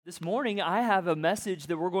This morning, I have a message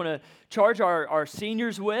that we're going to charge our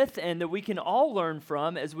seniors with and that we can all learn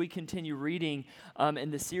from as we continue reading in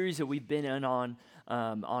the series that we've been in on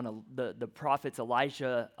the prophets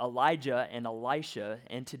Elijah, and Elisha.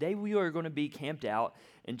 And today we are going to be camped out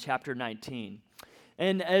in chapter 19.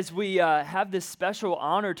 And as we have this special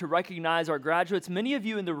honor to recognize our graduates, many of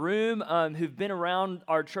you in the room who've been around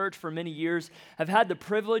our church for many years have had the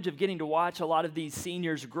privilege of getting to watch a lot of these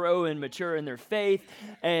seniors grow and mature in their faith.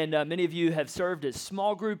 And many of you have served as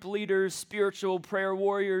small group leaders, spiritual prayer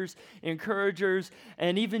warriors, encouragers,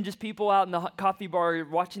 and even just people out in the coffee bar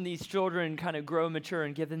watching these children kind of grow, mature,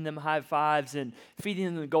 and giving them high fives and feeding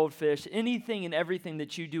them the goldfish. Anything and everything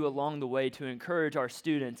that you do along the way to encourage our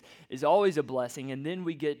students is always a blessing. And then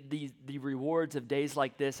we get the rewards of days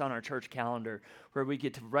like this on our church calendar where we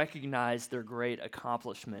get to recognize their great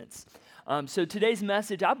accomplishments. So today's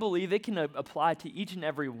message, I believe it can apply to each and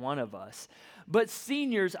every one of us. But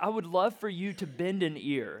seniors, I would love for you to bend an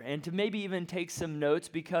ear and to maybe even take some notes,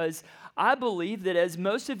 because I believe that as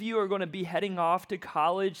most of you are going to be heading off to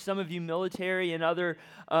college, some of you military and other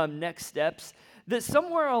next steps, that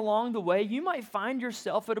somewhere along the way you might find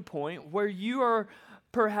yourself at a point where you are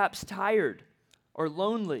perhaps tired or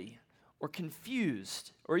lonely or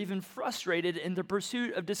confused or even frustrated in the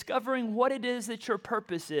pursuit of discovering what it is that your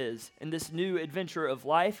purpose is in this new adventure of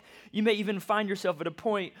life. You may even find yourself at a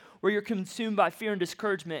point where you're consumed by fear and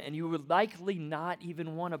discouragement and you would likely not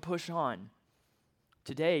even want to push on.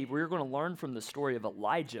 Today, we're going to learn from the story of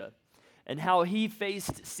Elijah and how he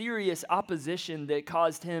faced serious opposition that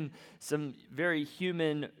caused him some very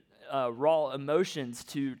human raw emotions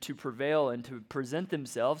to prevail and to present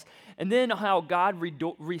themselves, and then how God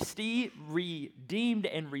redeemed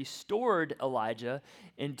and restored Elijah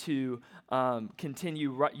into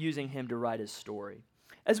continue using him to write his story.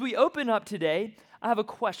 As we open up today, I have a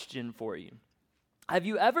question for you. Have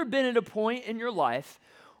you ever been at a point in your life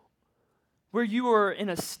where you were in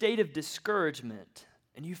a state of discouragement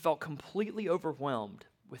and you felt completely overwhelmed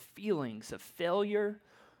with feelings of failure,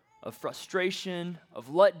 of frustration, of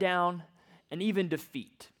letdown, and even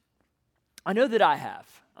defeat? I know that I have.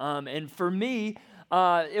 And for me,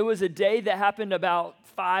 it was a day that happened about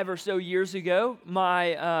 5 or so years ago.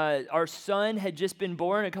 Our son had just been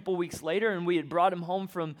born a couple weeks later, and we had brought him home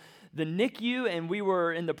from the NICU, and we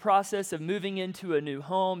were in the process of moving into a new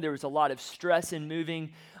home. There was a lot of stress in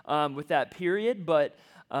moving with that period, but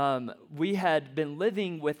we had been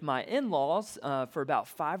living with my in-laws for about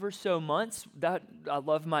 5 or so months. I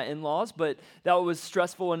love my in-laws, but that was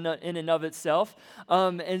stressful in and of itself.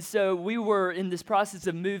 And so we were in this process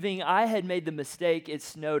of moving. I had made the mistake. It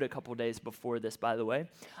snowed a couple days before this, by the way.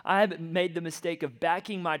 I had made the mistake of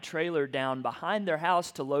backing my trailer down behind their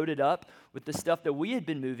house to load it up with the stuff that we had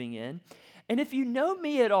been moving in. And if you know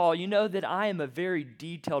me at all, you know that I am a very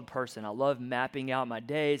detailed person. I love mapping out my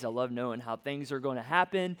days. I love knowing how things are going to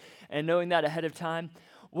happen and knowing that ahead of time.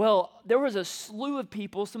 Well, there was a slew of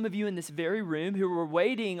people, some of you in this very room, who were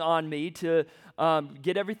waiting on me to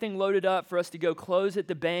get everything loaded up for us to go close at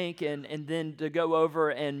the bank and then to go over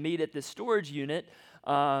and meet at the storage unit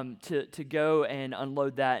to go and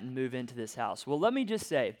unload that and move into this house. Well, let me just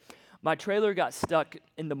say, my trailer got stuck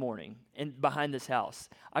in the morning behind this house.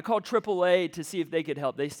 I called AAA to see if they could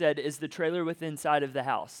help. They said, "Is the trailer within inside of the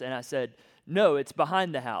house?" And I said, "No, it's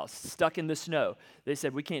behind the house, stuck in the snow." They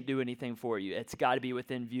said, "We can't do anything for you. It's got to be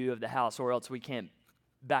within view of the house, or else we can't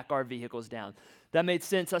back our vehicles down." That made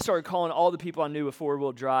sense. I started calling all the people I knew with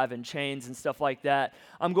four-wheel drive and chains and stuff like that.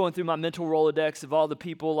 I'm going through my mental Rolodex of all the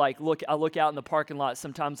people. I look out in the parking lot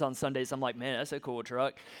sometimes on Sundays. I'm like, man, that's a cool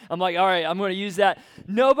truck. I'm like, all right, I'm going to use that.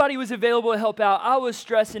 Nobody was available to help out. I was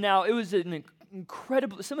stressing out. It was an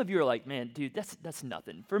incredible. Some of you are like, man, dude, that's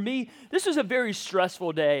nothing. For me, this was a very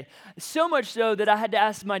stressful day. So much so that I had to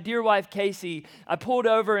ask my dear wife, Casey. I pulled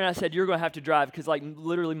over and I said, "You're going to have to drive," because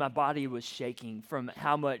literally my body was shaking from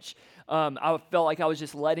how much I felt like I was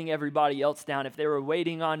just letting everybody else down. If they were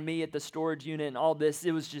waiting on me at the storage unit and all this,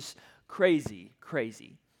 it was just crazy.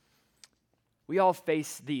 We all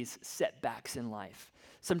face these setbacks in life.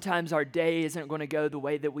 Sometimes our day isn't going to go the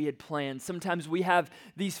way that we had planned. Sometimes we have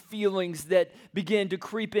these feelings that begin to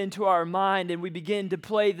creep into our mind and we begin to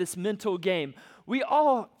play this mental game. We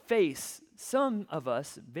all face, some of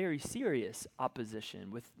us, very serious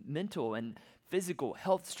opposition with mental and physical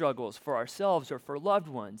health struggles for ourselves or for loved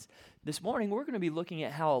ones. This morning, we're going to be looking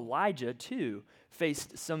at how Elijah, too,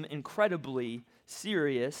 faced some incredibly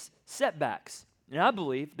serious setbacks. And I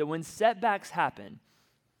believe that when setbacks happen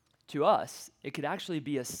to us, it could actually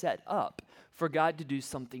be a set up for God to do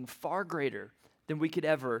something far greater than we could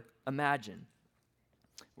ever imagine.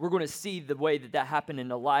 We're going to see the way that happened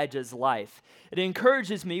in Elijah's life. It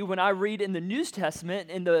encourages me when I read in the New Testament,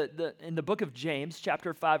 in the book of James,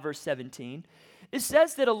 chapter 5, verse 17, it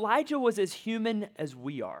says that Elijah was as human as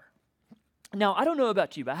we are. Now, I don't know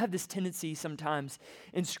about you, but I have this tendency sometimes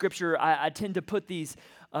in Scripture, I tend to put these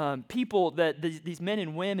people, these men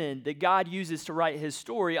and women that God uses to write his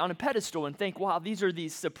story on a pedestal and think, wow, these are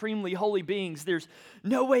these supremely holy beings. There's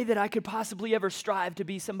no way that I could possibly ever strive to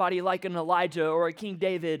be somebody like an Elijah or a King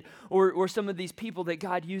David or some of these people that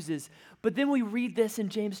God uses. But then we read this in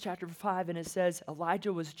James chapter 5, and it says,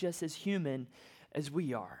 Elijah was just as human as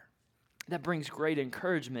we are. That brings great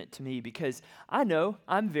encouragement to me because I know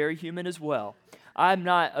I'm very human as well. I'm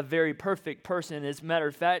not a very perfect person. As a matter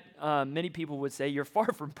of fact, many people would say, you're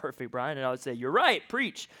far from perfect, Brian. And I would say, you're right,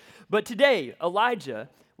 preach. But today, Elijah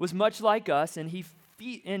was much like us, and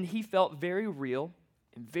he felt very real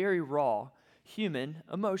and very raw human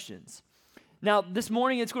emotions. Now, this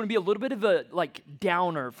morning, it's going to be a little bit of a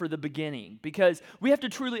downer for the beginning because we have to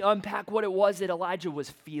truly unpack what it was that Elijah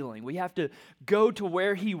was feeling. We have to go to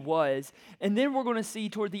where he was, and then we're going to see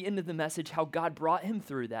toward the end of the message how God brought him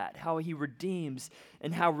through that, how he redeems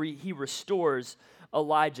and how he restores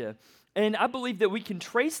Elijah. And I believe that we can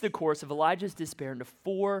trace the course of Elijah's despair into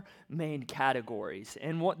four main categories.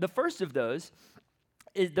 And the first of those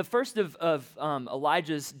is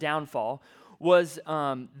Elijah's downfall was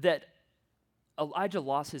that Elijah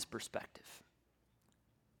lost his perspective.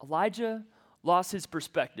 Elijah lost his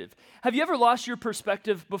perspective. Have you ever lost your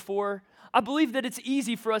perspective before? I believe that it's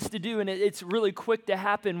easy for us to do, and it's really quick to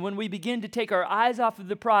happen. When we begin to take our eyes off of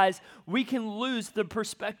the prize, we can lose the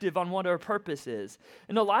perspective on what our purpose is.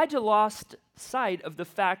 And Elijah lost sight of the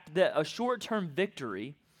fact that a short-term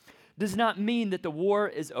victory does not mean that the war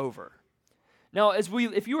is over. Now,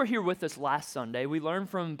 if you were here with us last Sunday, we learned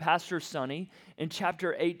from Pastor Sonny in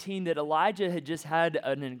chapter 18 that Elijah had just had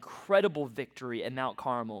an incredible victory at Mount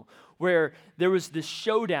Carmel, where there was this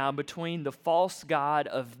showdown between the false god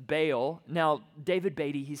of Baal. Now, David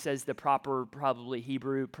Beatty, he says the proper, probably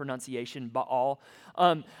Hebrew pronunciation, Baal.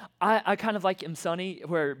 I kind of like him, Sonny,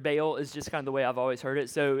 where Baal is just kind of the way I've always heard it.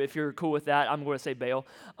 So if you're cool with that, I'm going to say Baal.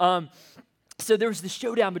 So there was this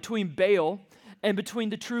showdown between Baal and between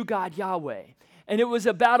the true God, Yahweh. And it was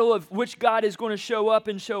a battle of which God is going to show up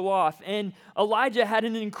and show off. And Elijah had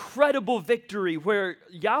an incredible victory where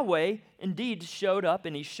Yahweh indeed showed up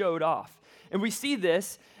and he showed off. And we see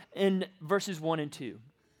this in verses 1 and 2.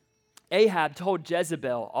 Ahab told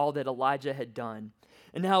Jezebel all that Elijah had done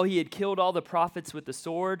and how he had killed all the prophets with the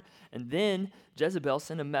sword. And then Jezebel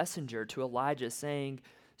sent a messenger to Elijah saying,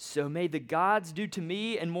 so may the gods do to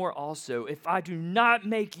me and more also, if I do not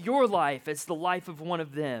make your life as the life of one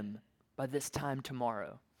of them by this time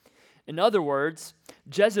tomorrow. In other words,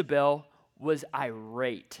 Jezebel was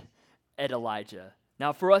irate at Elijah.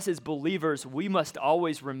 Now, for us as believers, we must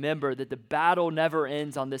always remember that the battle never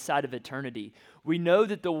ends on this side of eternity. We know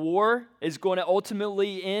that the war is going to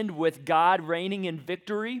ultimately end with God reigning in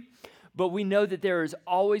victory, but we know that there is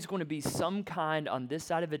always going to be some kind on this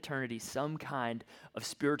side of eternity, some kind of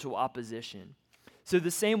spiritual opposition. So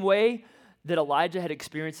the same way that Elijah had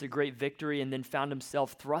experienced a great victory and then found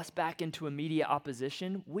himself thrust back into immediate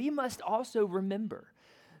opposition, we must also remember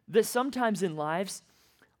that sometimes in lives,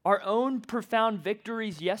 our own profound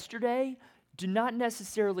victories yesterday do not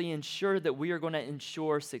necessarily ensure that we are going to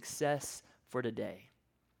ensure success for today.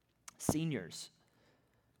 Seniors,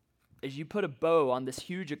 as you put a bow on this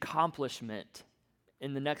huge accomplishment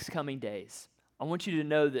in the next coming days, I want you to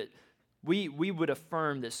know that we would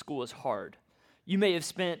affirm that school is hard. You may have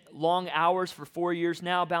spent long hours for 4 years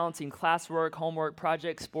now balancing classwork, homework,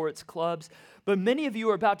 projects, sports, clubs, but many of you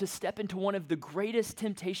are about to step into one of the greatest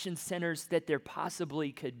temptation centers that there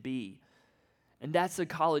possibly could be, and that's a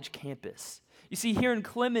college campus. You see, here in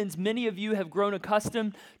Clemens, many of you have grown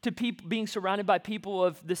accustomed to being surrounded by people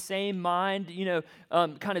of the same mind,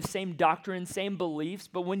 kind of same doctrine, same beliefs.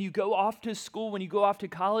 But when you go off to school, when you go off to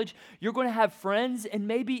college, you're going to have friends and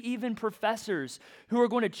maybe even professors who are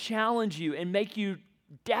going to challenge you and make you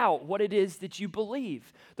doubt what it is that you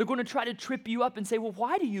believe. They're going to try to trip you up and say, well,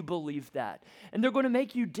 why do you believe that? And they're going to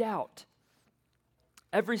make you doubt.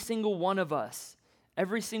 Every single one of us,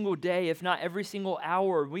 every single day, if not every single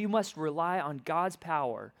hour, we must rely on God's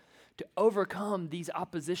power to overcome these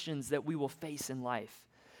oppositions that we will face in life.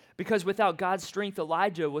 Because without God's strength,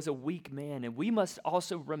 Elijah was a weak man. And we must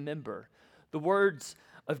also remember the words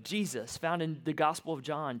of Jesus found in the Gospel of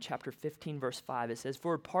John, chapter 15, verse 5. It says,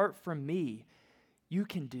 for apart from me, you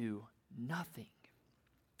can do nothing.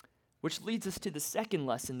 Which leads us to the second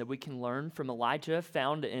lesson that we can learn from Elijah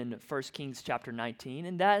found in 1 Kings chapter 19,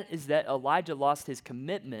 and that is that Elijah lost his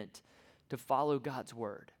commitment to follow God's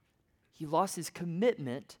word. He lost his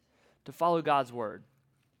commitment to follow God's word.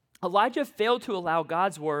 Elijah failed to allow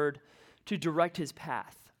God's word to direct his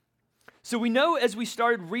path. So we know as we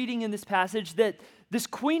started reading in this passage that this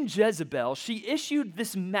Queen Jezebel, she issued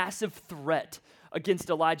this massive threat against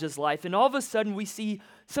Elijah's life, and all of a sudden we see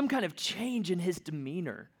some kind of change in his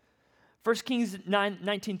demeanor. 1 Kings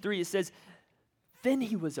 19:3, it says, "Then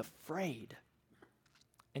he was afraid,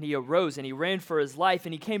 and he arose and he ran for his life,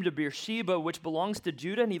 and he came to Beersheba, which belongs to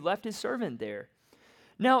Judah, and he left his servant there."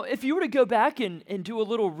 Now, if you were to go back and do a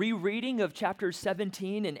little rereading of chapters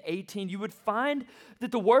 17 and 18, you would find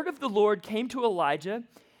that the word of the Lord came to Elijah,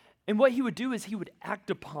 and what he would do is he would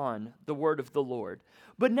act upon the word of the Lord.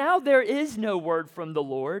 But now there is no word from the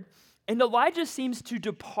Lord, and Elijah seems to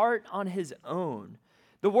depart on his own.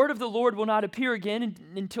 The word of the Lord will not appear again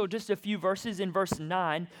until just a few verses in verse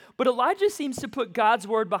 9, but Elijah seems to put God's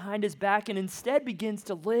word behind his back and instead begins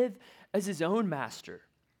to live as his own master.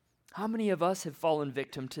 How many of us have fallen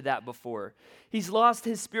victim to that before? He's lost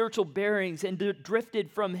his spiritual bearings and drifted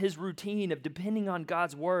from his routine of depending on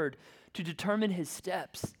God's word to determine his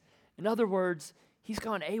steps. In other words, he's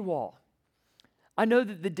gone AWOL. I know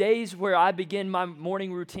that the days where I begin my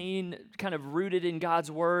morning routine kind of rooted in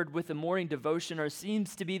God's word with a morning devotion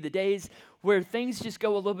seems to be the days where things just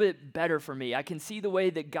go a little bit better for me. I can see the way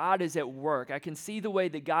that God is at work. I can see the way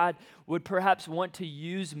that God would perhaps want to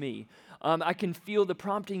use me. I can feel the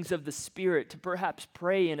promptings of the Spirit to perhaps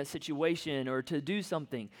pray in a situation or to do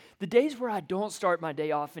something. The days where I don't start my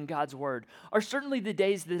day off in God's word are certainly the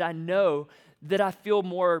days that I know that I feel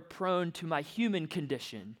more prone to my human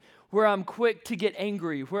condition, where I'm quick to get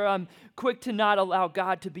angry, where I'm quick to not allow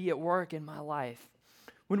God to be at work in my life.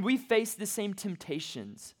 When we face the same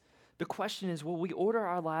temptations, the question is, will we order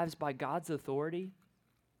our lives by God's authority,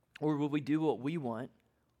 or will we do what we want,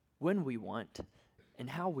 when we want,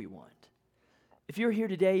 and how we want? If you're here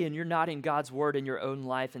today and you're not in God's word in your own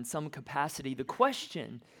life in some capacity, the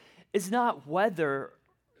question is not whether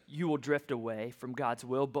you will drift away from God's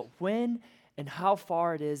will, but when and how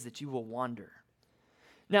far it is that you will wander.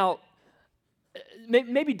 Now,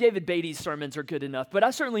 maybe David Beatty's sermons are good enough, but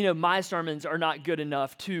I certainly know my sermons are not good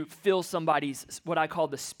enough to fill somebody's, what I call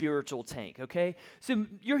the spiritual tank, okay? So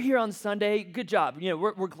you're here on Sunday, good job. You know,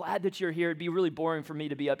 we're glad that you're here. It'd be really boring for me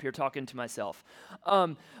to be up here talking to myself.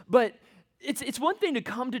 But it's one thing to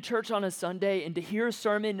come to church on a Sunday and to hear a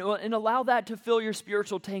sermon and allow that to fill your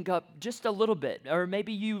spiritual tank up just a little bit. Or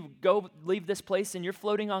maybe you leave this place and you're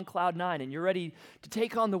floating on cloud 9 and you're ready to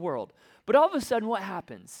take on the world. But all of a sudden, what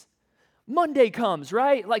happens? Monday comes,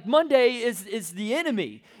 right? Like Monday is the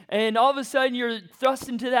enemy. And all of a sudden, you're thrust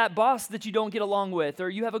into that boss that you don't get along with, or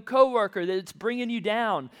you have a coworker that's bringing you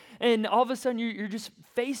down. And all of a sudden, you're just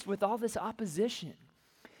faced with all this opposition.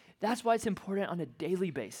 That's why it's important on a daily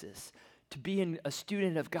basis to be a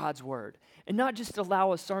student of God's word and not just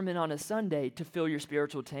allow a sermon on a Sunday to fill your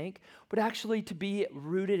spiritual tank, but actually to be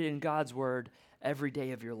rooted in God's word every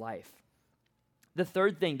day of your life. The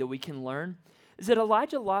third thing that we can learn is that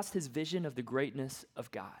Elijah lost his vision of the greatness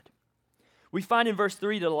of God. We find in verse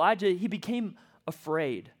 3 that Elijah, he became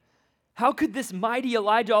afraid. How could this mighty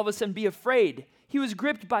Elijah all of a sudden be afraid? He was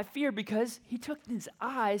gripped by fear because he took his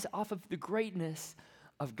eyes off of the greatness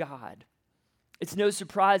of God. It's no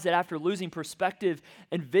surprise that after losing perspective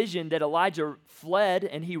and vision that Elijah fled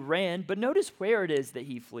and he ran, but notice where it is that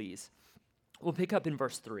he flees. We'll pick up in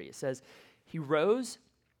verse 3. It says, he rose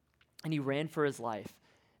and he ran for his life,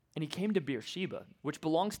 and he came to Beersheba, which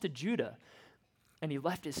belongs to Judah, and he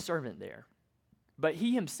left his servant there. But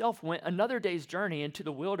he himself went another day's journey into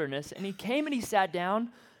the wilderness, and he came and he sat down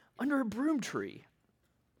under a broom tree.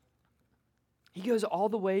 He goes all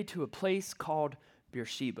the way to a place called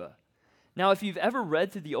Beersheba. Now, if you've ever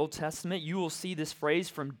read through the Old Testament, you will see this phrase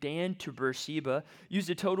from Dan to Beersheba used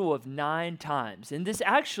a total of 9 times. And this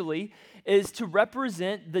actually is to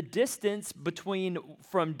represent the distance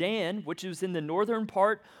from Dan, which is in the northern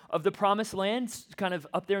part of the Promised Land, kind of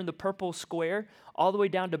up there in the purple square, all the way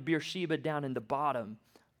down to Beersheba down in the bottom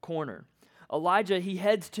corner. Elijah, he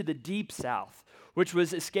heads to the deep south, which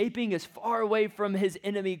was escaping as far away from his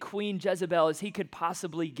enemy, Queen Jezebel, as he could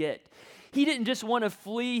possibly get. He didn't just want to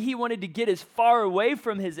flee, he wanted to get as far away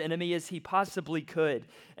from his enemy as he possibly could.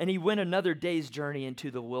 And he went another day's journey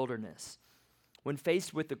into the wilderness. When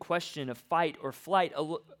faced with the question of fight or flight,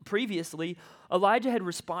 previously, Elijah had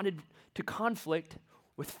responded to conflict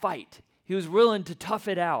with fight. He was willing to tough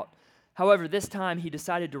it out. However, this time he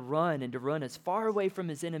decided to run as far away from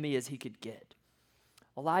his enemy as he could get.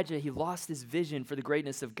 Elijah, he lost his vision for the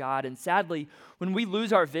greatness of God. And sadly, when we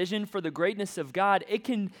lose our vision for the greatness of God, it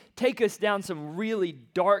can take us down some really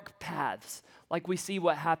dark paths, like we see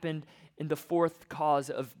what happened in the fourth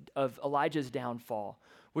cause of Elijah's downfall,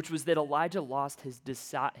 which was that Elijah lost his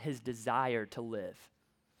desire to live.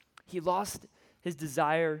 He lost his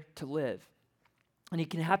desire to live. And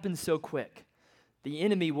it can happen so quick. The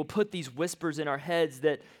enemy will put these whispers in our heads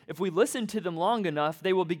that if we listen to them long enough,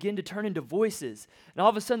 they will begin to turn into voices. And all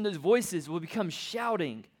of a sudden, those voices will become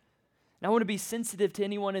shouting. And I want to be sensitive to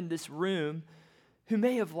anyone in this room who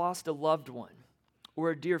may have lost a loved one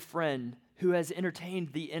or a dear friend who has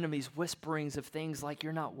entertained the enemy's whisperings of things like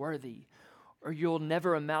you're not worthy, or you'll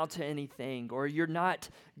never amount to anything, or you're not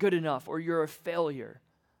good enough, or you're a failure.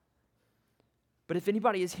 But if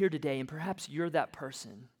anybody is here today, and perhaps you're that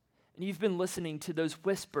person, and you've been listening to those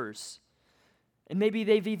whispers, and maybe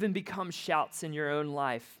they've even become shouts in your own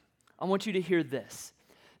life, I want you to hear this,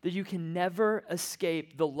 that you can never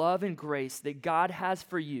escape the love and grace that God has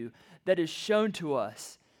for you that is shown to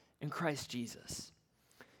us in Christ Jesus.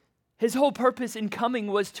 His whole purpose in coming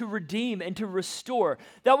was to redeem and to restore.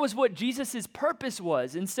 That was what Jesus' purpose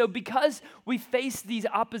was. And so because we face these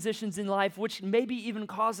oppositions in life, which maybe even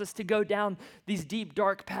cause us to go down these deep,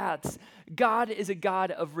 dark paths, God is a God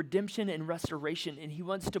of redemption and restoration, and he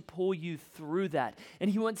wants to pull you through that. And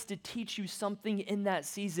he wants to teach you something in that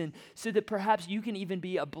season so that perhaps you can even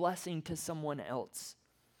be a blessing to someone else.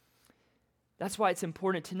 That's why it's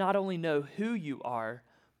important to not only know who you are,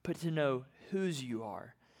 but to know whose you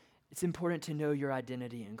are. It's important to know your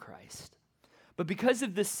identity in Christ. But because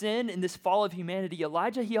of the sin and this fall of humanity,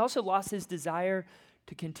 Elijah, he also lost his desire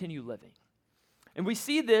to continue living. And we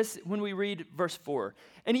see this when we read verse 4.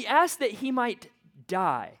 And he asked that he might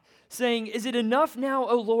die, saying, "Is it enough now,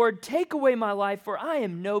 O Lord? Take away my life, for I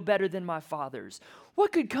am no better than my fathers."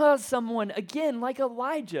 What could cause someone, again, like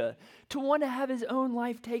Elijah, to want to have his own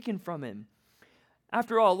life taken from him?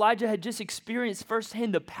 After all, Elijah had just experienced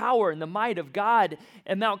firsthand the power and the might of God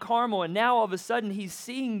at Mount Carmel, and now all of a sudden he's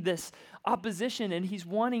seeing this opposition and he's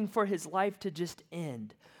wanting for his life to just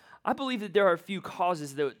end. I believe that there are a few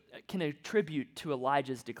causes that can attribute to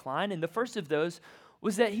Elijah's decline, and the first of those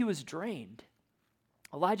was that he was drained.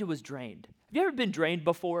 Elijah was drained. Have you ever been drained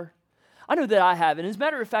before? I know that I have, and as a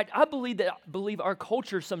matter of fact, I believe our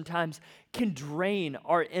culture sometimes can drain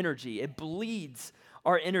our energy. It bleeds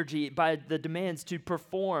our energy by the demands to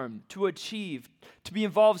perform, to achieve, to be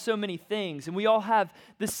involved in so many things. And we all have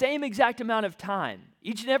the same exact amount of time.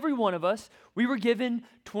 Each and every one of us, we were given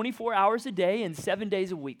 24 hours a day and 7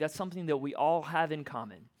 days a week. That's something that we all have in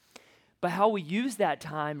common. But how we use that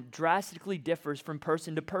time drastically differs from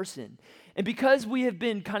person to person. And because we have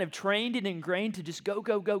been kind of trained and ingrained to just go,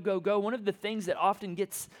 one of the things that often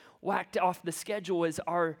gets whacked off the schedule is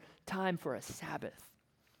our time for a Sabbath.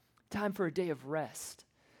 Time for a day of rest,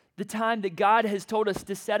 the time that God has told us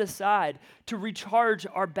to set aside to recharge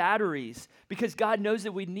our batteries because God knows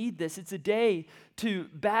that we need this. It's a day to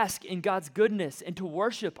bask in God's goodness and to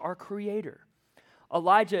worship our Creator.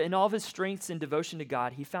 Elijah, in all of his strengths and devotion to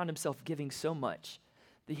God, he found himself giving so much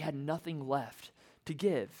that he had nothing left to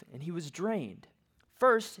give, and he was drained.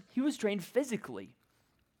 First, he was drained physically.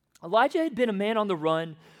 Elijah had been a man on the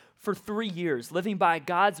run for 3 years, living by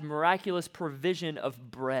God's miraculous provision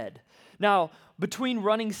of bread. Now, between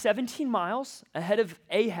running 17 miles ahead of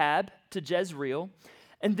Ahab to Jezreel,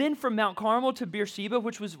 and then from Mount Carmel to Beersheba,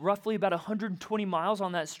 which was roughly about 120 miles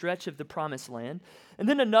on that stretch of the Promised Land, and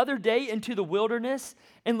then another day into the wilderness,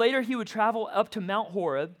 and later he would travel up to Mount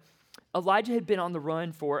Horeb, Elijah had been on the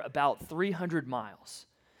run for about 300 miles.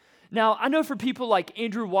 Now, I know for people like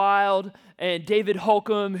Andrew Wild and David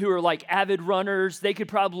Holcomb, who are like avid runners, they could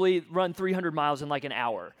probably run 300 miles in like an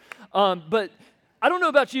hour. But I don't know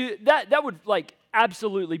about you, that would like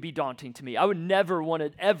absolutely be daunting to me. I would never want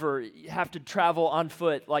to ever have to travel on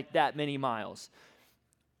foot like that many miles.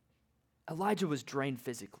 Elijah was drained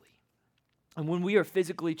physically. And when we are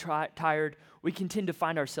physically tired, we can tend to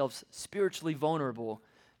find ourselves spiritually vulnerable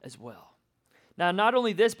as well. Now, not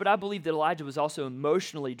only this, but I believe that Elijah was also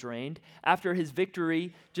emotionally drained after his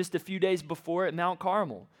victory just a few days before at Mount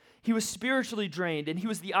Carmel. He was spiritually drained, and he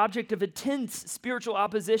was the object of intense spiritual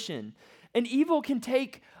opposition. And evil can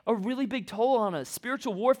take a really big toll on us.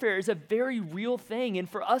 Spiritual warfare is a very real thing, and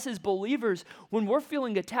for us as believers, when we're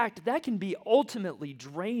feeling attacked, that can be ultimately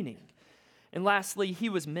draining. And lastly, he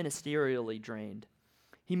was ministerially drained.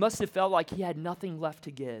 He must have felt like he had nothing left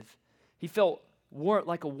to give. He felt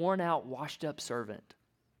like a worn-out, washed-up servant.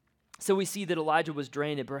 So we see that Elijah was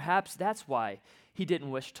drained, and perhaps that's why he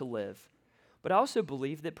didn't wish to live. But I also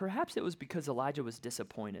believe that perhaps it was because Elijah was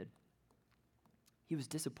disappointed. He was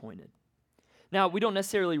disappointed. Now, we don't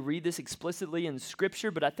necessarily read this explicitly in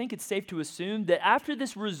Scripture, but I think it's safe to assume that after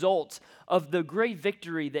this result of the great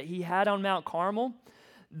victory that he had on Mount Carmel,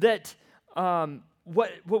 that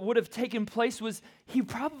what would have taken place was he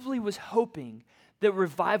probably was hoping that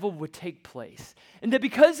revival would take place. And that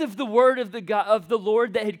because of the word of the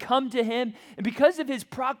Lord that had come to him, and because of his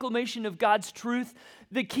proclamation of God's truth,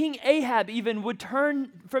 the King Ahab even would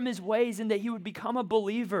turn from his ways and that he would become a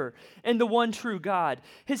believer in the one true God.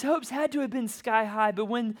 His hopes had to have been sky high, but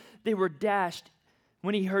when they were dashed,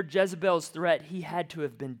 when he heard Jezebel's threat, he had to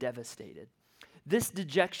have been devastated. This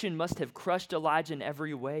dejection must have crushed Elijah in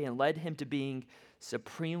every way and led him to being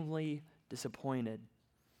supremely disappointed.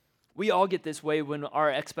 We all get this way when our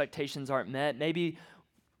expectations aren't met. Maybe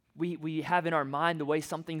we have in our mind the way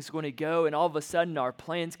something's going to go, and all of a sudden our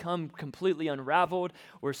plans come completely unraveled,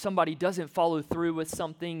 or somebody doesn't follow through with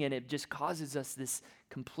something, and it just causes us this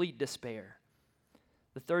complete despair.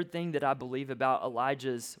 The third thing that I believe about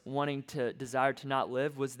Elijah's desire to not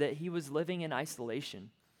live was that he was living in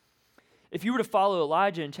isolation. If you were to follow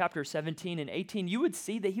Elijah in chapter 17 and 18, you would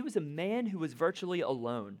see that he was a man who was virtually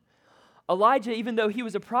alone. Elijah, even though he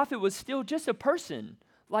was a prophet, was still just a person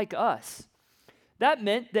like us. That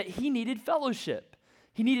meant that he needed fellowship.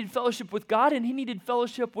 He needed fellowship with God, and he needed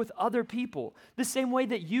fellowship with other people, the same way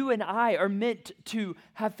that you and I are meant to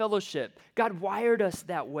have fellowship. God wired us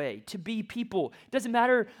that way, to be people. It doesn't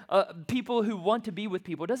matter people who want to be with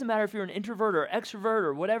people. It doesn't matter if you're an introvert or extrovert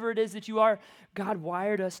or whatever it is that you are. God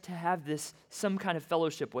wired us to have some kind of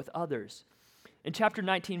fellowship with others. In chapter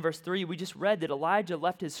 19, verse 3, we just read that Elijah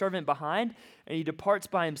left his servant behind, and he departs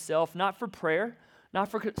by himself, not for prayer, not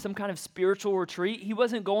for some kind of spiritual retreat. He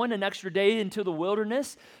wasn't going an extra day into the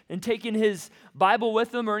wilderness and taking his Bible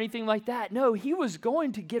with him or anything like that. No, he was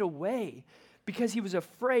going to get away because he was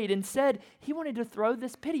afraid. Instead, he wanted to throw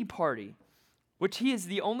this pity party, which he is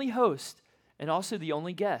the only host and also the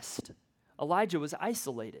only guest. Elijah was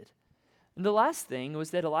isolated. And the last thing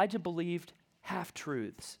was that Elijah believed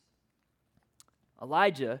half-truths.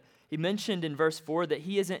 Elijah, he mentioned in verse 4 that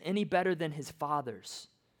he isn't any better than his fathers.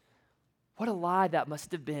 What a lie that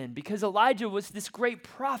must have been, because Elijah was this great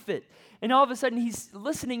prophet, and all of a sudden he's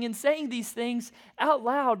listening and saying these things out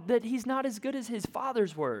loud that he's not as good as his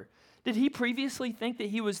fathers were. Did he previously think that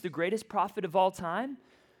he was the greatest prophet of all time?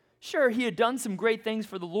 Sure, he had done some great things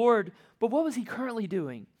for the Lord, but what was he currently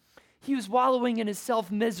doing? He was wallowing in his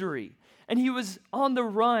self-misery, and he was on the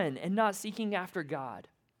run and not seeking after God.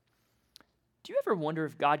 Do you ever wonder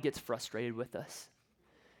if God gets frustrated with us?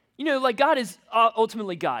 You know, like God is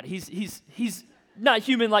ultimately God. He's not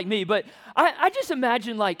human like me, but I just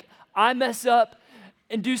imagine like I mess up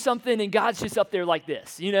and do something and God's just up there like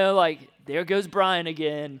this, you know, like there goes Brian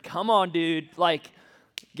again. Come on, dude, like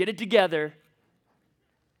get it together.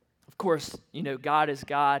 Of course, you know, God is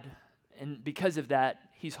God, and because of that,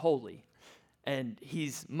 he's holy and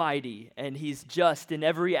he's mighty and he's just in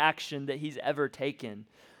every action that he's ever taken.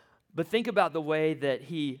 But think about the way that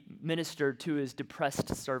he ministered to his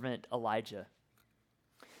depressed servant Elijah.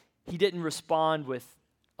 He didn't respond with,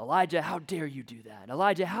 Elijah, how dare you do that?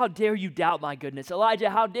 Elijah, how dare you doubt my goodness? Elijah,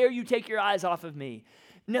 how dare you take your eyes off of me?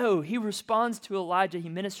 No, he responds to Elijah. He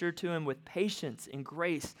ministered to him with patience and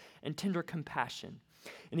grace and tender compassion.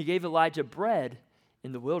 And he gave Elijah bread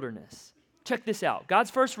in the wilderness. Check this out. God's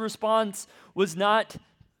first response was not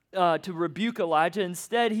to rebuke Elijah.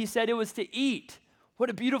 Instead, he said it was to eat. What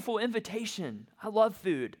a beautiful invitation. I love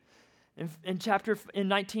food. In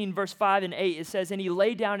 19, verse 5 and 8, it says, and he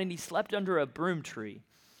lay down and he slept under a broom tree.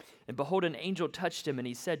 And behold, an angel touched him and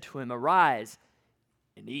he said to him, arise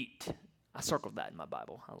and eat. I circled that in my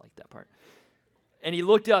Bible. I like that part. And he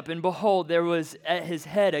looked up and behold, there was at his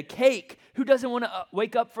head a cake. Who doesn't want to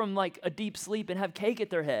wake up from like a deep sleep and have cake at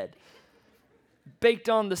their head? Baked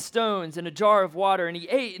on the stones and a jar of water, and he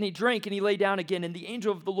ate and he drank and he lay down again. And the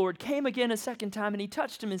angel of the Lord came again a second time, and he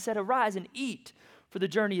touched him and said, arise and eat, for the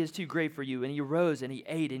journey is too great for you. And he arose and he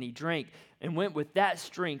ate and he drank and went with that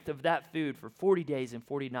strength of that food for 40 days and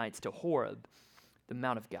 40 nights to Horeb, the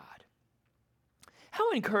Mount of God.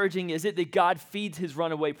 How encouraging is it that God feeds his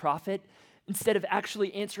runaway prophet instead of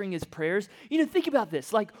actually answering his prayers? You know, think about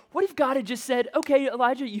this. Like, what if God had just said, okay,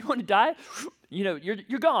 Elijah, you want to die? You know,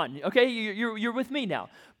 you're gone, okay? You're with me now.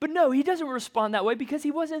 But no, he doesn't respond that way because he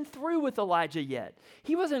wasn't through with Elijah yet.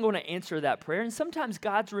 He wasn't going to answer that prayer. And sometimes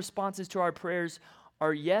God's responses to our prayers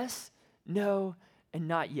are yes, no, and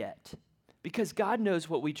not yet. Because God knows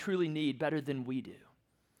what we truly need better than we do.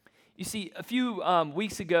 You see, a few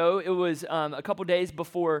weeks ago, it was a couple days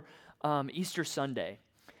before Easter Sunday.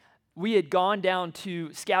 We had gone down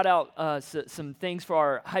to scout out some things for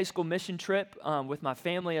our high school mission trip with my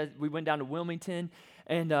family. We went down to Wilmington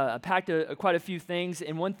and I packed quite a few things.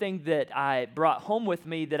 And one thing that I brought home with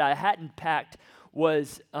me that I hadn't packed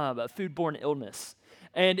was a foodborne illness.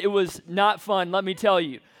 And it was not fun, let me tell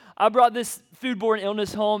you. I brought this foodborne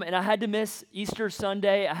illness home, and I had to miss Easter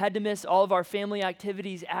Sunday. I had to miss all of our family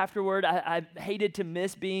activities afterward. I hated to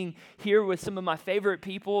miss being here with some of my favorite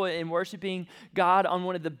people and worshiping God on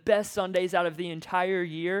one of the best Sundays out of the entire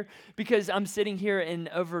year, because I'm sitting here, and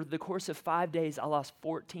over the course of 5 days, I lost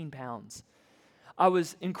 14 pounds. I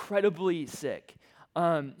was incredibly sick.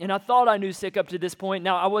 And I thought I knew sick up to this point.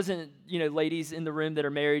 Now, I wasn't, ladies in the room that are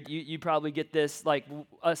married, you probably get this, like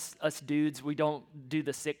us dudes, we don't do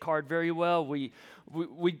the sick card very well. We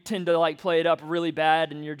tend to like play it up really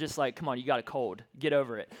bad, and you're just like, come on, you got a cold, get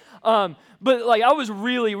over it. But like I was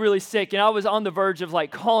really, really sick, and I was on the verge of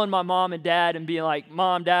like calling my mom and dad and being like,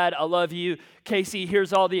 Mom, Dad, I love you. Casey,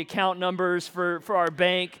 here's all the account numbers for our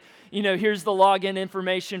bank. Here's the login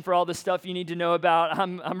information for all the stuff you need to know about.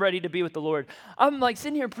 I'm ready to be with the Lord. I'm like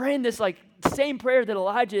sitting here praying this like same prayer that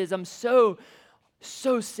Elijah is. I'm so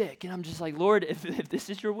sick. And I'm just like, Lord, if this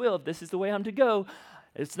is your will, if this is the way I'm to go,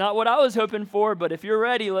 it's not what I was hoping for, but if you're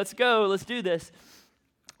ready, let's go. Let's do this.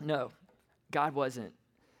 No, God wasn't.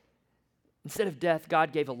 Instead of death,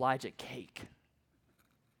 God gave Elijah cake.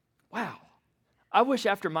 Wow. I wish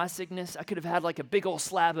after my sickness, I could have had like a big old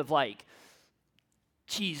slab of like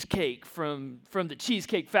cheesecake from the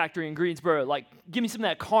Cheesecake Factory in Greensboro. Like, give me some of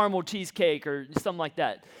that caramel cheesecake or something like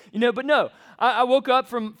that. But no, I woke up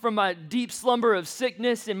from my deep slumber of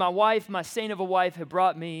sickness, and my saint of a wife, had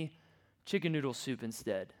brought me chicken noodle soup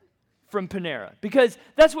instead from Panera, because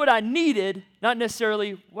that's what I needed, not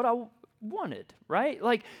necessarily what I wanted, right?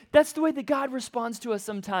 Like, that's the way that God responds to us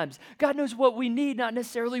sometimes. God knows what we need, not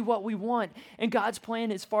necessarily what we want, and God's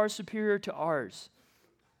plan is far superior to ours.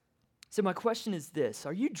 So my question is this: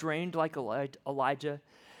 are you drained like Elijah?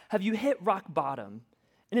 Have you hit rock bottom?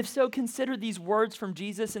 And if so, consider these words from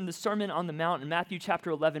Jesus in the Sermon on the Mount in Matthew chapter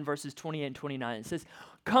 11, verses 28 and 29. It says,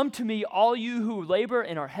 "Come to me, all you who labor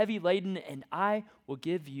and are heavy laden, and I will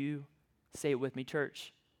give you," say it with me,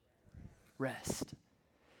 church, "rest.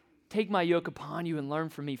 Take my yoke upon you and learn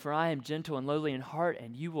from me, for I am gentle and lowly in heart,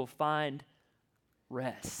 and you will find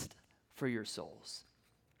rest for your souls."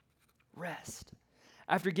 Rest.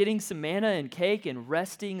 After getting some manna and cake and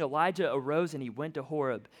resting, Elijah arose and he went to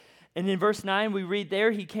Horeb. And in verse 9 we read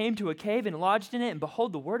there, he came to a cave and lodged in it, and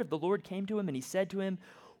behold, the word of the Lord came to him, and he said to him,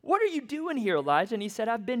 "What are you doing here, Elijah?" And he said,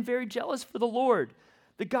 "I've been very jealous for the Lord,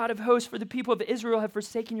 the God of hosts, for the people of Israel have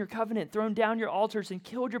forsaken your covenant, thrown down your altars, and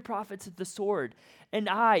killed your prophets with the sword. And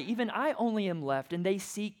I, even I only am left, and they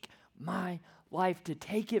seek my life to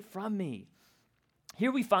take it from me."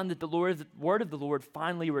 Here we find that the word of the Lord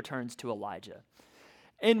finally returns to Elijah.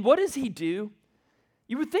 And what does he do?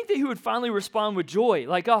 You would think that he would finally respond with joy,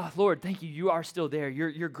 like, "Oh, Lord, thank you. You are still there.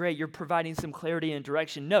 You're great. You're providing some clarity and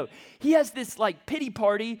direction." No, he has this like pity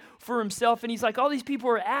party for himself, and he's like, all these people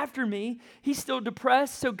are after me. He's still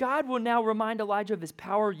depressed. So God will now remind Elijah of his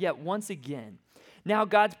power yet once again. Now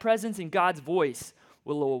God's presence and God's voice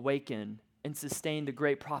will awaken and sustain the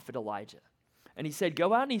great prophet Elijah. And he said,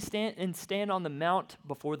 "Go out and stand on the mount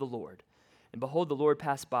before the Lord." And behold, the Lord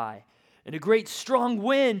passed by, and a great strong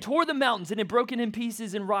wind tore the mountains, and it broke in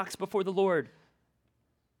pieces and rocks before the Lord.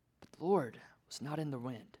 But the Lord was not in the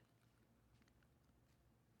wind.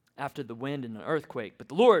 After the wind, an earthquake, but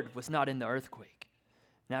the Lord was not in the earthquake.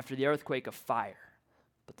 And after the earthquake, a fire,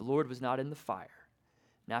 but the Lord was not in the fire.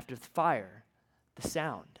 And after the fire, the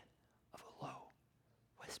sound of a low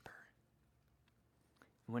whisper.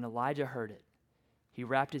 And when Elijah heard it, he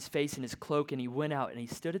wrapped his face in his cloak, and he went out, and he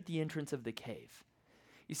stood at the entrance of the cave.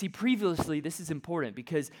 You see, previously, this is important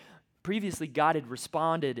because previously God had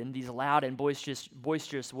responded in these loud and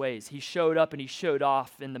boisterous ways. He showed up and he showed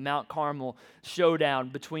off in the Mount Carmel showdown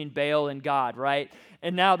between Baal and God, right?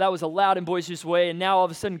 And now that was a loud and boisterous way, and now all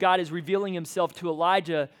of a sudden God is revealing himself to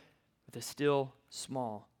Elijah with a still,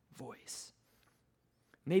 small voice.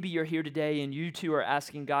 Maybe you're here today and you too are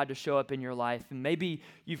asking God to show up in your life, and maybe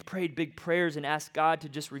you've prayed big prayers and asked God to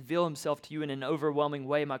just reveal himself to you in an overwhelming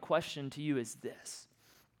way. My question to you is this: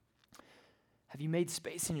 have you made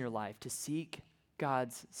space in your life to seek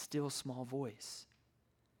God's still small voice?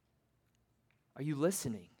 Are you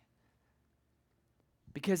listening?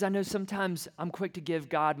 Because I know sometimes I'm quick to give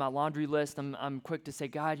God my laundry list. I'm quick to say,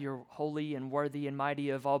 "God, you're holy and worthy and mighty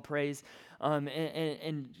of all praise,"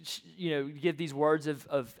 and give these words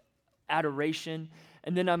of adoration.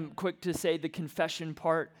 And then I'm quick to say the confession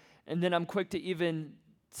part. And then I'm quick to even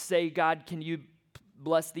say, "God, can you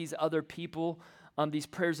bless these other people?" These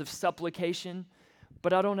prayers of supplication,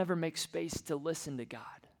 but I don't ever make space to listen to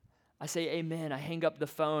God. I say amen, I hang up the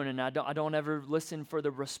phone, and I don't ever listen for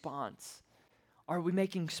the response. Are we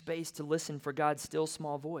making space to listen for God's still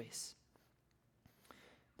small voice?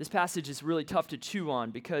 This passage is really tough to chew on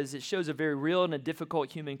because it shows a very real and a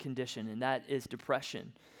difficult human condition, and that is depression.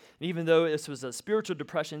 And even though this was a spiritual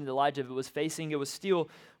depression that Elijah was facing, it was still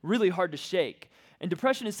really hard to shake. And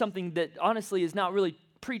depression is something that honestly is not really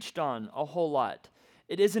preached on a whole lot.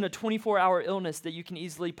 It isn't a 24-hour illness that you can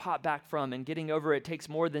easily pop back from, and getting over it takes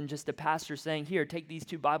more than just a pastor saying, here, take these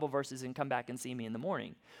 2 Bible verses and come back and see me in the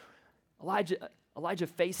morning. Elijah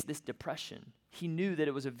faced this depression. He knew that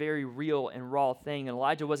it was a very real and raw thing, and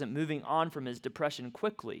Elijah wasn't moving on from his depression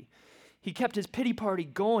quickly. He kept his pity party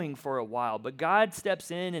going for a while, but God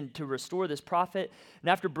steps in and to restore this prophet. And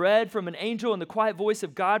after bread from an angel and the quiet voice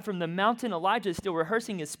of God from the mountain, Elijah is still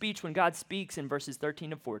rehearsing his speech when God speaks in verses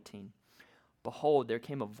 13 and 14. Behold, there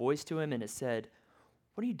came a voice to him, and it said,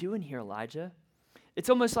 what are you doing here, Elijah? It's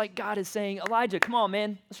almost like God is saying, Elijah, come on,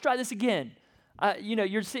 man, let's try this again.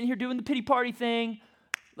 You're sitting here doing the pity party thing.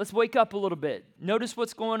 Let's wake up a little bit. Notice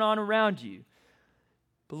what's going on around you.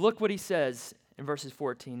 But look what he says in verses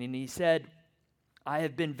 14. And he said, I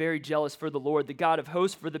have been very jealous for the Lord, the God of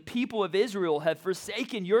hosts, for the people of Israel have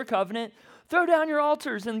forsaken your covenant. Throw down your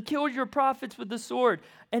altars and kill your prophets with the sword.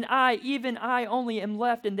 And I, even I only am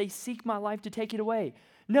left, and they seek my life to take it away.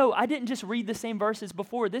 No, I didn't just read the same verses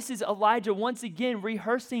before. This is Elijah once again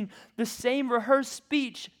rehearsing the same rehearsed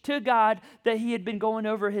speech to God that he had been going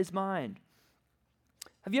over his mind.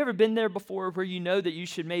 Have you ever been there before where you know that you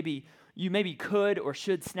maybe could or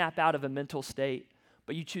should snap out of a mental state,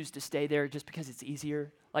 but you choose to stay there just because it's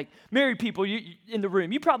easier? Like married people you in the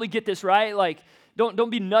room, you probably get this, right? Like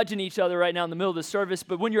don't be nudging each other right now in the middle of the service,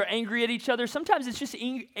 but when you're angry at each other, sometimes it's just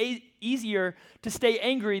easier to stay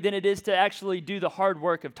angry than it is to actually do the hard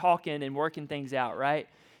work of talking and working things out, right?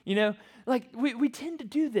 Like we tend to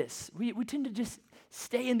do this. We tend to just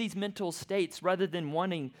stay in these mental states rather than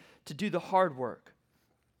wanting to do the hard work.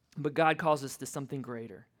 But God calls us to something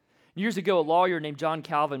greater. Years ago, a lawyer named John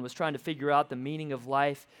Calvin was trying to figure out the meaning of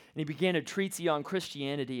life, and he began a treatise on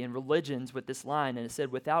Christianity and religions with this line, and it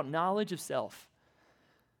said, without knowledge of self,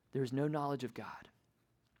 there is no knowledge of God.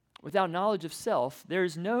 Without knowledge of self, there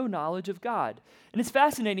is no knowledge of God. And it's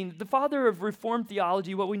fascinating that the father of Reformed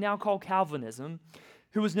theology, what we now call Calvinism,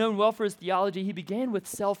 who was known well for his theology, he began with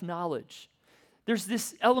self-knowledge. There's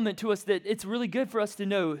this element to us that it's really good for us to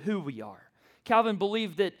know who we are. Calvin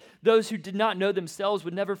believed that those who did not know themselves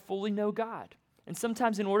would never fully know God. And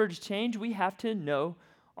sometimes in order to change, we have to know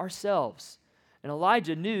ourselves. And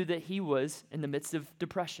Elijah knew that he was in the midst of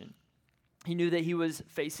depression. He knew that he was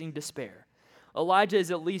facing despair. Elijah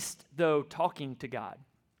is at least, though, talking to God.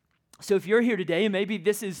 So if you're here today and maybe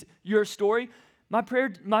this is your story, my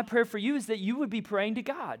prayer for you is that you would be praying to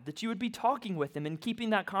God, that you would be talking with him and keeping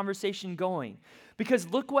that conversation going. Because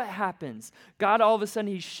look what happens. God all of a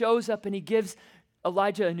sudden, he shows up and he gives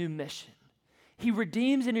Elijah a new mission. He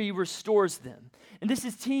redeems and he restores them. And this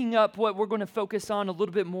is teeing up what we're going to focus on a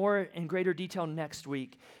little bit more in greater detail next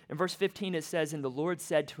week. In verse 15 it says, and the Lord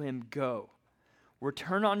said to him, go,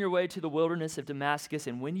 return on your way to the wilderness of Damascus,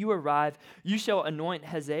 and when you arrive, you shall anoint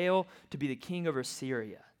Hazael to be the king over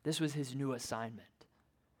Syria. This was his new assignment.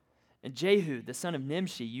 And Jehu, the son of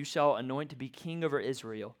Nimshi, you shall anoint to be king over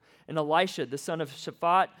Israel. And Elisha, the son of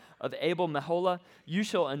Shaphat of Abel Meholah, you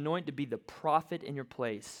shall anoint to be the prophet in your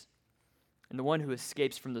place. And the one who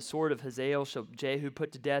escapes from the sword of Hazael shall Jehu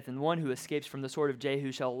put to death, and the one who escapes from the sword of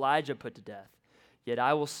Jehu shall Elijah put to death. Yet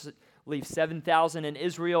I will leave 7,000 in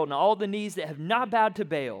Israel, and all the knees that have not bowed to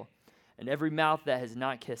Baal, and every mouth that has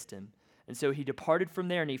not kissed him. And so he departed from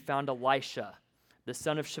there, and he found Elisha, the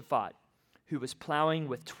son of Shaphat, who was plowing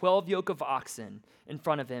with 12 yoke of oxen in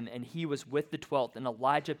front of him, and he was with the 12th. And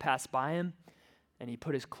Elijah passed by him, and he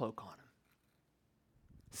put his cloak on him.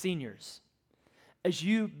 Seniors, as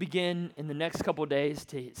you begin in the next couple days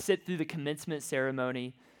to sit through the commencement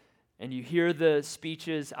ceremony, and you hear the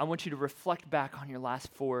speeches, I want you to reflect back on your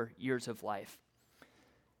last 4 years of life.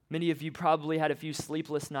 Many of you probably had a few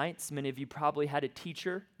sleepless nights. Many of you probably had a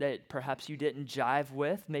teacher that perhaps you didn't jive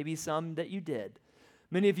with, maybe some that you did.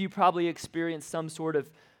 Many of you probably experienced some sort of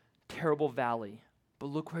terrible valley, but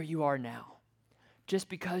look where you are now. Just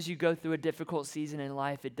because you go through a difficult season in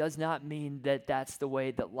life, it does not mean that that's the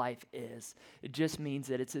way that life is. It just means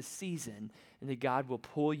that it's a season and that God will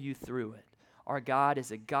pull you through it. Our God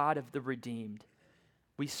is a God of the redeemed.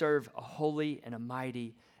 We serve a holy and a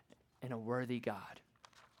mighty and a worthy God.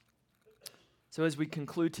 So as we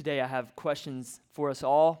conclude today, I have questions for us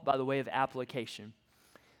all by the way of application.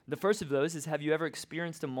 The first of those is, have you ever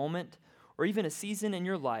experienced a moment or even a season in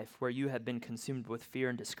your life where you have been consumed with fear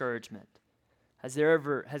and discouragement? Has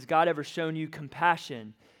God ever shown you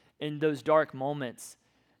compassion in those dark moments?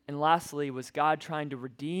 And lastly, was God trying to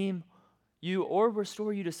redeem you or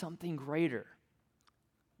restore you to something greater?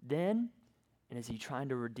 then, and is he trying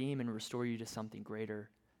to redeem and restore you to something greater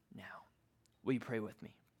now? Will you pray with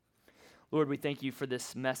me? Lord, we thank you for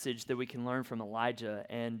this message that we can learn from Elijah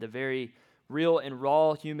and the very real and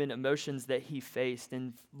raw human emotions that he faced.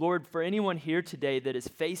 And Lord, for anyone here today that is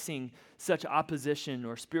facing such opposition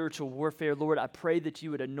or spiritual warfare, Lord, I pray that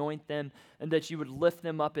you would anoint them and that you would lift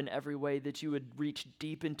them up in every way, that you would reach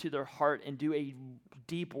deep into their heart and do a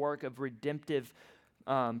deep work of redemptive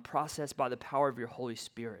process by the power of your Holy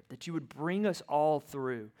Spirit, that you would bring us all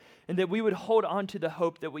through, and that we would hold on to the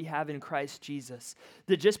hope that we have in Christ Jesus,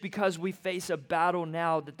 that just because we face a battle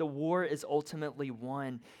now, that the war is ultimately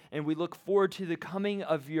won, and we look forward to the coming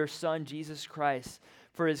of your Son, Jesus Christ,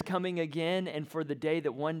 for his coming again, and for the day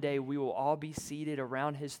that one day we will all be seated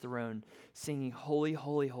around his throne, singing, "Holy,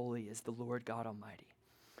 holy, holy is the Lord God Almighty."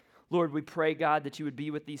 Lord, we pray, God, that you would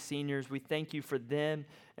be with these seniors. We thank you for them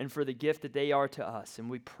and for the gift that they are to us. And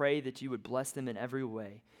we pray that you would bless them in every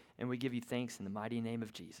way. And we give you thanks in the mighty name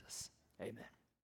of Jesus. Amen.